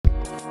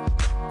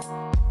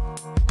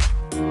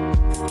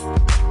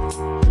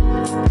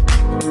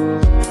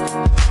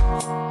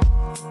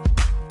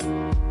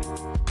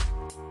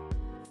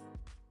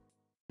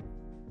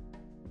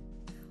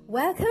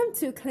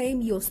to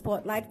Claim Your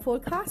Spotlight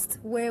podcast,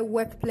 where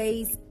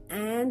workplace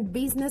and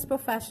business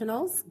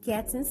professionals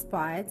get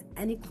inspired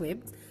and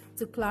equipped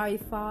to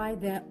clarify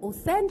their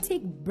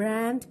authentic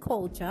brand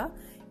culture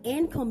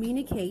and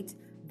communicate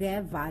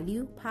their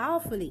value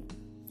powerfully.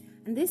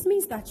 And this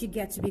means that you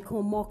get to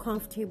become more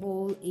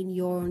comfortable in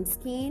your own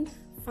skin,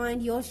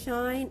 find your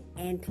shine,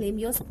 and claim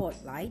your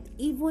spotlight,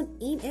 even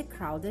in a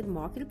crowded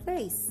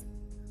marketplace.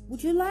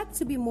 Would you like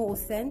to be more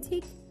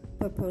authentic,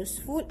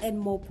 purposeful, and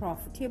more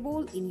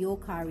profitable in your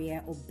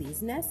career or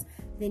business?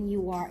 Then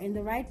you are in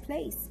the right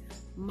place.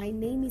 My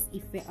name is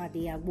Ife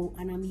Adeagbo,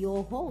 and I'm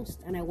your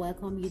host, and I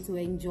welcome you to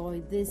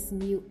enjoy this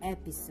new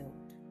episode.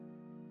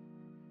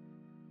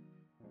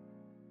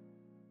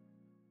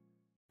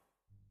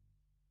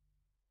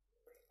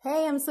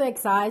 Hey, I'm so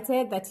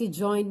excited that you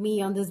joined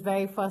me on this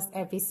very first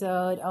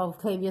episode of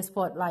Claim Your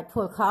Spotlight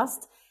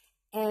podcast.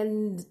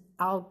 And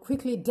I'll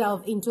quickly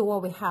delve into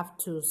what we have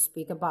to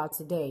speak about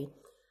today.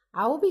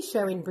 I will be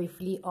sharing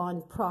briefly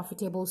on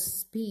profitable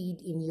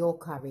speed in your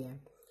career.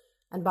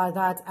 And by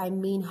that, I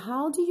mean,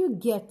 how do you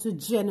get to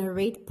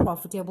generate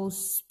profitable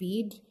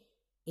speed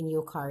in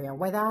your career,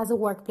 whether as a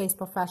workplace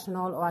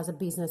professional or as a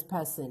business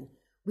person?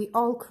 We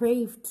all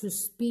crave to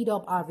speed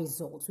up our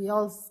results. We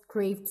all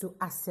crave to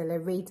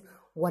accelerate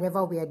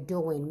whatever we are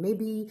doing.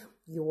 Maybe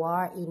you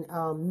are in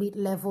a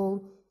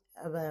mid-level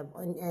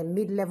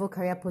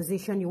career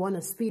position. You want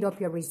to speed up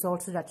your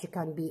results so that you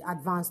can be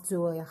advanced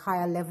to a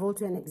higher level,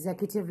 to an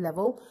executive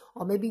level.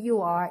 Or maybe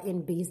you are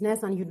in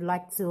business and you'd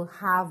like to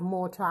have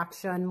more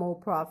traction, more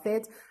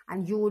profit,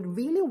 and you would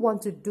really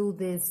want to do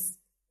this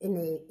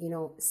in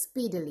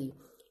speedily.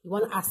 You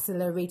want to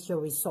accelerate your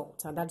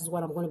results, and that is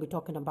what I'm going to be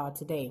talking about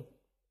today.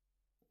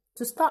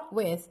 To start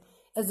with,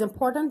 it's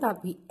important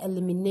that we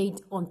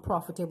eliminate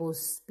unprofitable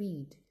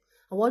speed.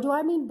 And what do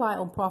I mean by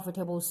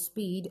unprofitable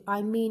speed?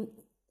 I mean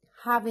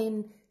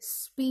having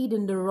speed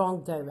in the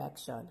wrong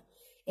direction.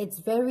 It's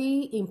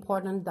very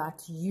important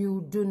that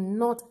you do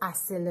not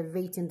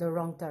accelerate in the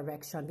wrong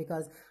direction,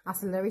 because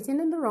accelerating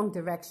in the wrong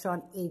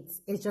direction,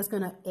 it's just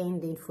going to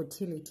end in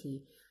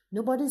futility.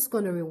 Nobody's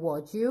going to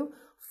reward you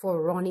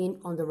for running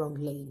on the wrong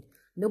lane.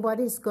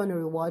 Nobody's going to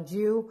reward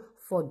you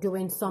for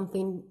doing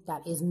something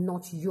that is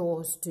not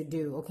yours to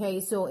do. Okay,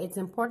 so it's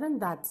important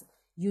that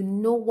you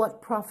know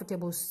what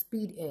profitable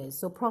speed is.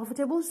 So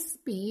profitable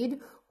speed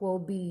will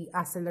be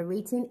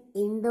accelerating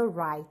in the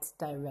right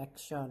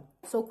direction.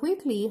 So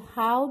quickly,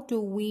 how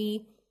do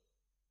we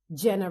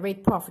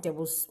generate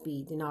profitable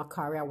speed in our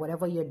career,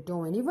 whatever you're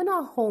doing, even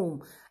at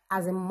home,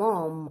 as a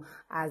mom,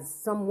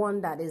 as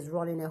someone that is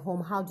running a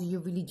home? How do you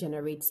really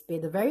generate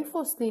speed? The very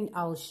first thing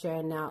I'll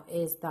share now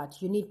is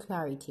that you need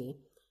clarity.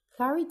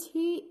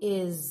 Clarity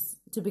is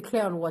to be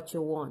clear on what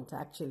you want,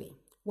 actually.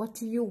 What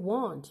do you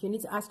want? You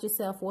need to ask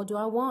yourself, what do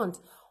I want?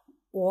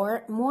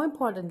 Or more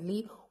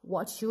importantly,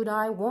 what should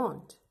I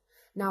want?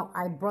 Now,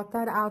 I brought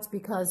that out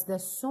because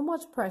there's so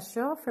much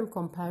pressure from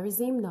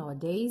comparison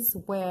nowadays,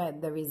 where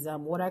there is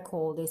what I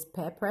call this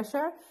peer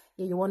pressure.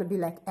 You want to be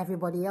like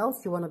everybody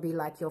else. You want to be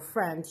like your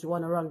friends. You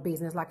want to run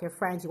business like your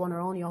friends. You want to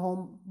own your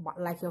home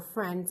like your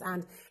friends.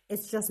 And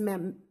it's just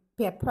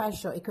peer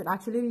pressure. It could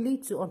actually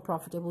lead to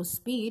unprofitable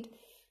speed.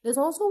 There's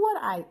also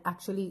what I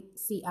actually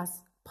see as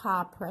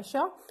power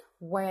pressure,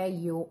 where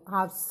you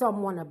have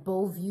someone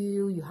above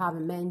you, you have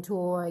a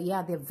mentor,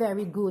 yeah, they're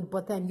very good,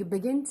 but then you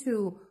begin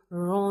to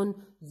run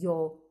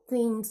your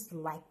things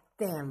like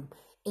them.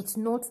 It's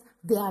not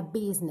their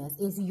business,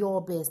 it's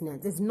your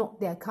business. It's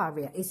not their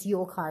career, it's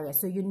your career.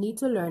 So you need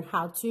to learn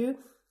how to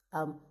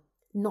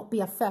not be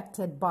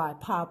affected by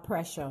power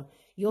pressure.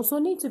 You also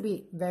need to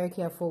be very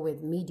careful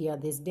with media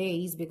these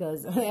days,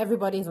 because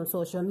everybody's on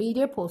social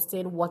media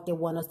posting what they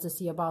want us to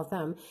see about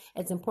them.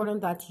 It's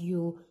important that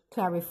you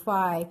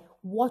clarify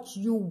what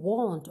you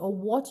want or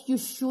what you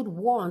should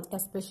want,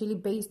 especially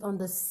based on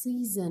the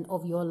season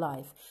of your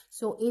life.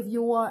 So if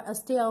you are a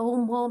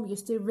stay-at-home mom, you're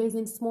still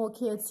raising small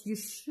kids, you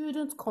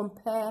shouldn't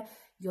compare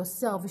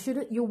yourself.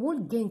 You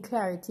won't gain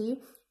clarity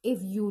if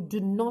you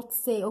do not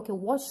say, okay,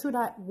 what should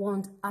I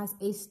want as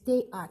a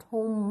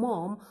stay-at-home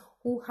mom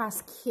who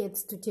has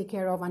kids to take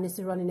care of and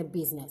is running a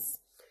business?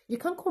 You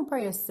can't compare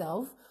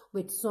yourself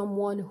with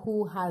someone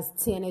who has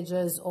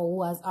teenagers or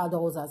who has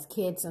adults as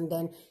kids, and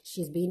then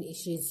she's been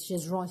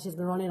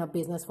running a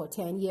business for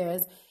 10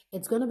 years.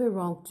 It's going to be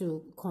wrong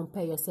to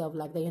compare yourself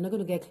like that. You're not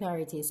going to get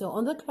clarity. So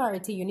under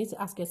clarity, you need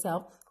to ask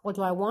yourself, what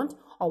do I want,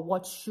 or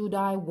what should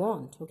I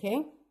want?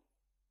 Okay.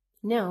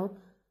 Now,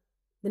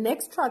 the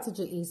next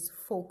strategy is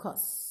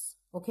focus.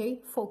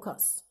 Okay,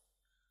 focus.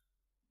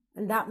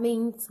 And that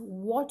means,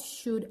 what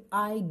should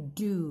I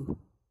do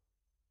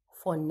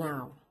for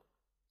now?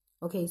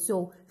 Okay,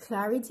 so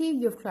clarity,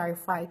 you've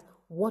clarified,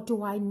 what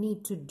do I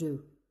need to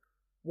do?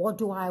 What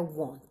do I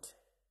want?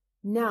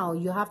 Now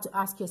you have to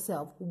ask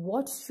yourself,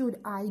 what should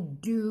I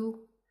do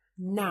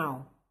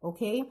now?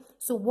 Okay,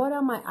 so what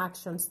are my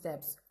action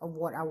steps of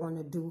what I want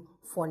to do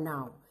for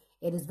now?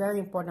 It is very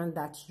important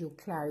that you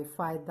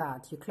clarify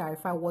that. You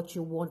clarify what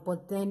you want,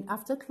 but then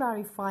after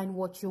clarifying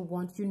what you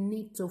want, you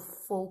need to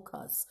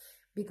focus,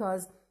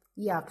 because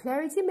Yeah,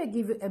 clarity may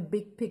give you a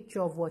big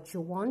picture of what you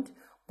want,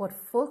 but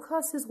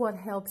focus is what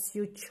helps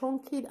you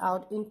chunk it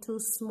out into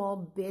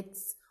small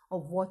bits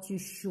of what you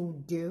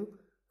should do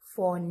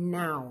for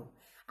now.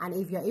 And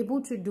if you're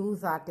able to do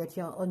that, that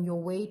you're on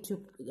your way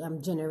to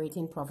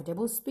generating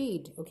profitable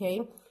speed. Okay,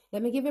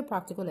 let me give you a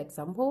practical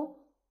example.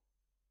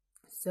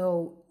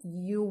 So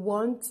you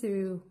want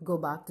to go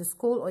back to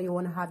school, or you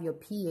want to have your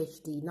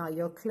PhD. Now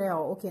you're clear,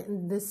 okay,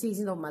 in this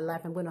season of my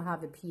life, I'm going to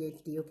have a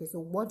PhD. Okay, so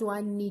what do I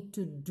need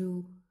to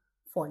do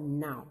for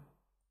now?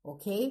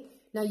 Okay,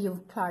 now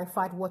you've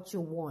clarified what you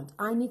want.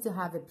 I need to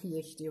have a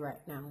PhD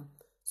right now.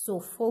 So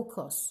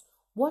focus.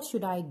 What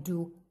should I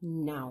do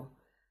now?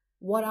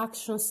 What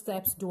action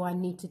steps do I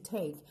need to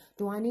take?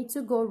 Do I need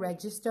to go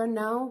register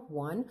now?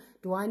 1.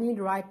 Do I need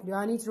to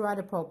write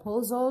a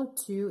proposal?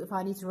 2. If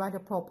I need to write a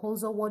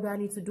proposal, what do I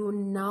need to do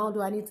now?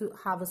 Do I need to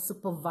have a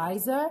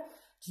supervisor?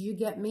 Do you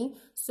get me?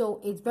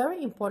 So it's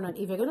very important,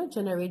 if you're going to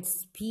generate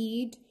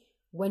speed,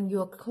 when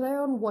you're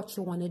clear on what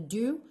you want to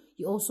do,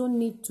 you also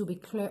need to be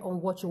clear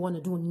on what you want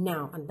to do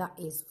now, and that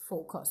is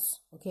focus.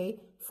 Okay,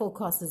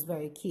 focus is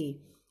very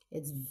key.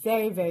 It's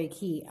very, very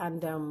key.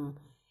 And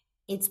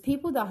it's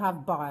people that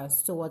have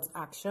bias towards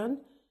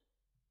action,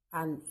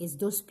 and it's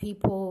those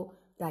people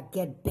that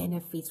get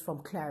benefits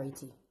from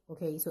clarity.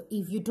 Okay, so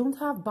if you don't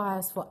have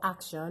bias for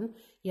action,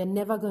 you're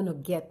never going to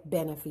get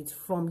benefits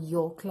from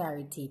your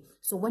clarity.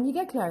 So when you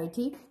get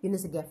clarity, you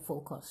need to get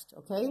focused.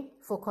 Okay,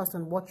 focus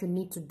on what you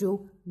need to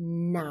do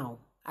now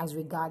as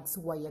regards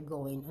where you're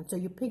going. And so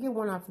you pick it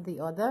one after the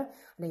other,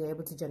 and then you're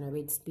able to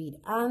generate speed.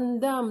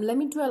 And let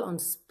me dwell on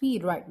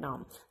speed right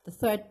now. The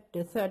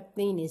third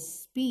thing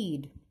is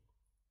speed.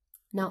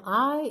 Now,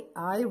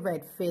 I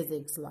read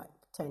physics like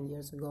 10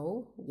 years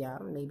ago. Yeah,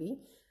 maybe.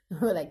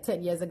 Like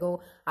 10 years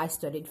ago, I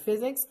studied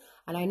physics.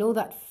 And I know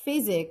that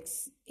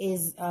physics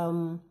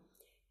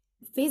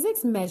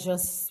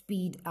measures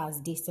speed as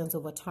distance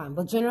over time.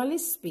 But generally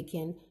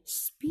speaking,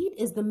 speed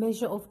is the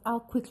measure of how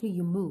quickly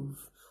you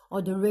move,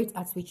 or the rate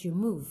at which you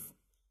move.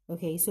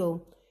 Okay,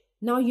 so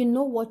now you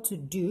know what to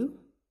do.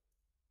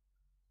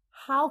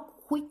 How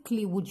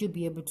quickly would you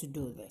be able to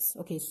do this?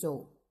 Okay,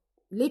 so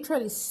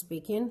literally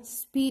speaking,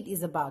 speed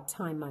is about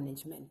time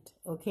management.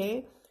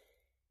 Okay,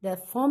 the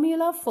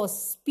formula for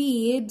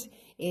speed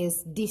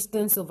is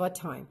distance over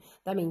time.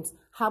 That means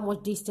how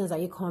much distance are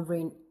you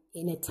covering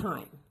in a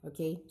time.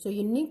 Okay, so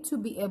you need to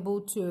be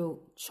able to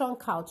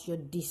chunk out your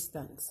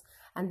distance,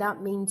 and that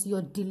means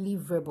your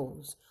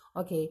deliverables.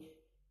 Okay,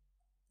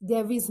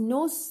 there is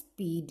no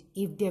speed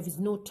if there is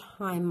no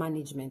time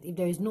management, if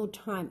there is no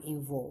time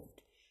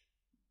involved.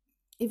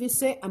 If you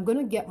say, I'm going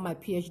to get my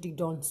PhD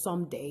done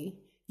someday,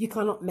 you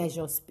cannot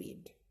measure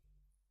speed.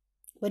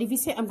 But if you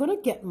say, I'm going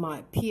to get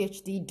my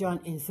PhD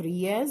done in 3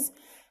 years,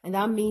 and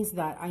that means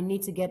that I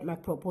need to get my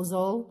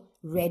proposal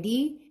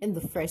ready in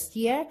the first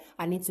year,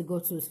 I need to go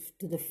to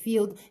the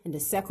field in the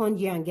second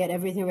year and get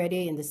everything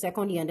ready in the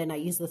second year, and then I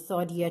use the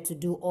third year to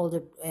do all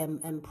the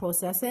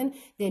processing,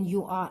 then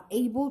you are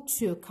able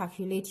to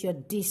calculate your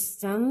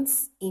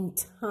distance in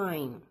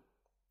time.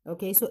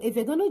 Okay, so if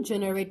you're going to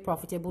generate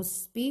profitable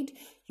speed,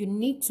 you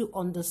need to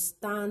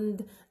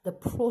understand the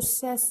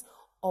process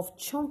of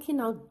chunking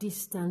out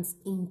distance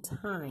in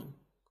time.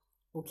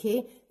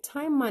 Okay,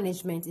 time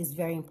management is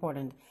very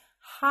important.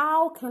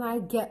 How can I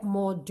get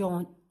more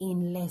done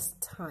in less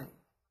time?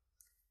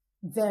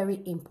 Very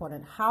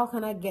important. How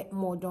can I get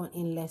more done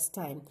in less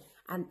time?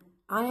 And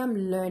I am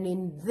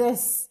learning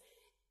this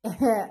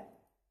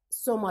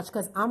so much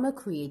because I'm a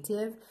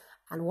creative.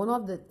 And one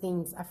of the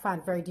things I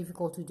find very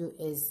difficult to do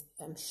is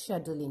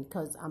scheduling,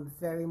 because I'm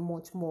very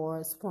much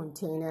more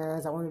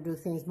spontaneous. I want to do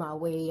things my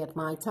way at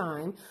my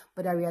time.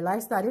 But I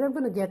realized that if I'm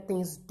going to get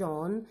things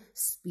done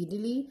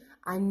speedily,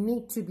 I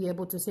need to be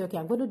able to say, okay,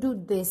 I'm going to do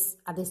this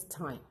at this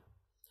time.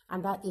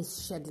 And that is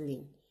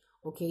scheduling.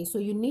 Okay, so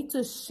you need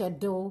to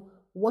schedule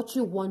what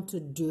you want to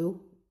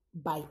do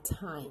by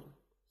time.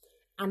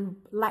 And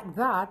like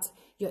that,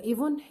 you're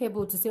even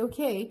able to say,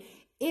 okay,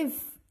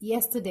 if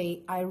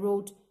yesterday I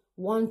wrote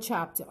one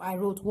chapter, I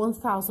wrote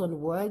 1,000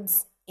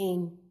 words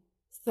in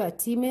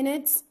 30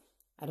 minutes.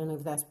 I don't know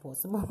if that's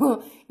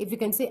possible. If you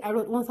can say I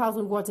wrote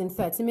 1,000 words in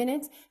 30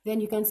 minutes, then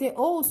you can say,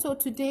 oh, so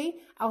today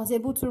I was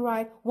able to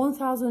write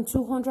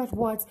 1,200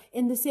 words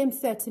in the same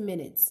 30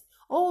 minutes.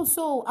 Oh,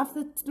 so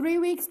after 3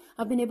 weeks,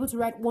 I've been able to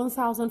write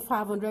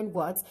 1,500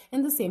 words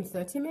in the same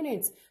 30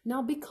 minutes.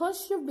 Now,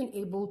 because you've been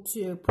able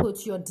to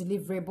put your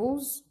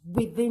deliverables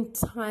within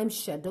time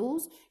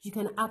schedules, you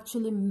can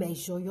actually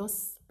measure your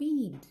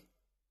speed.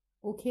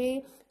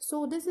 Okay,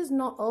 so this is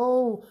not,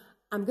 oh,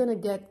 I'm gonna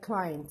get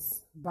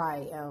clients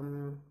by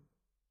I'm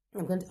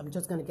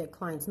just gonna get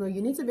clients. No,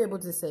 you need to be able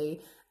to say,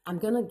 I'm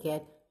gonna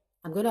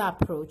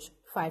approach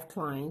 5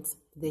 clients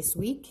this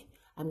week.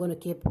 I'm gonna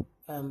keep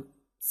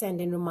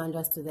sending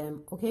reminders to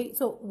them. Okay,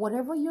 so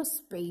whatever your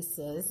space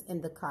is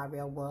in the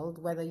career world,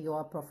 whether you're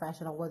a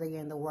professional, whether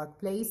you're in the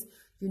workplace,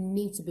 you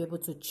need to be able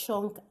to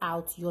chunk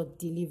out your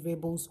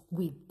deliverables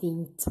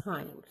within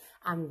time,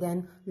 and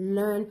then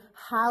learn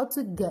how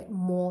to get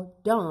more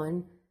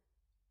done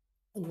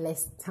in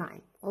less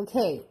time.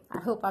 Okay, I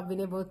hope I've been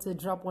able to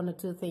drop one or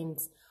two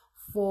things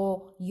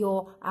for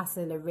your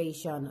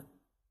acceleration.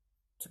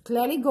 To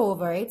clearly go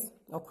over it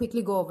or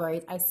quickly go over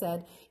it, I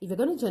said if you're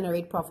going to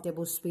generate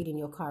profitable speed in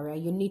your career,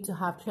 you need to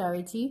have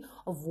clarity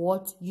of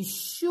what you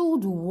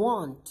should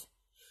want.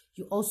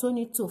 You also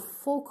need to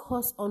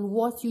focus on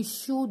what you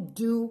should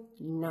do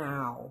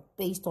now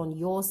based on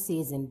your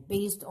season,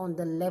 based on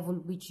the level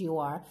which you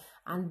are.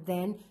 And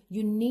then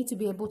you need to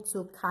be able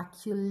to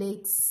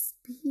calculate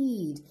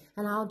speed.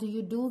 And how do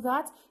you do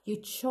that? You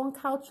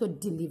chunk out your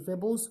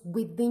deliverables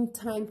within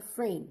time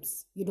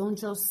frames. You don't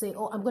just say,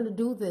 oh, I'm going to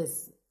do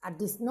this at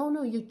this.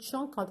 No, you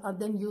chunk out and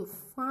then you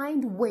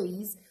find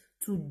ways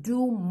to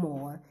do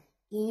more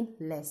in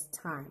less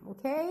time.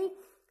 Okay?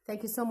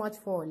 Thank you so much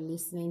for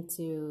listening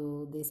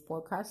to this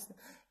podcast.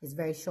 It's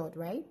very short,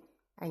 right?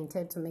 I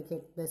intend to make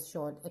it this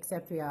short,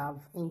 except we have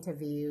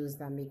interviews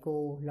that may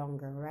go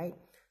longer, right?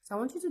 So I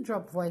want you to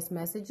drop voice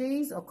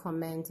messages or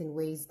comment in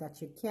ways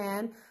that you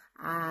can.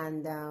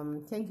 And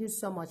thank you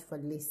so much for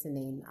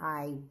listening.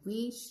 I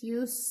wish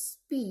you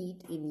speed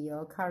in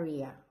your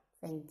career.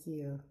 Thank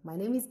you. My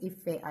name is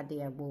Ife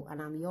Adeabo,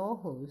 and I'm your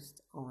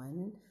host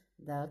on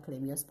the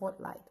Claim Your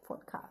Spotlight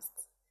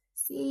podcast.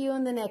 See you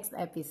on the next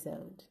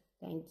episode.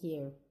 Thank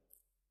you.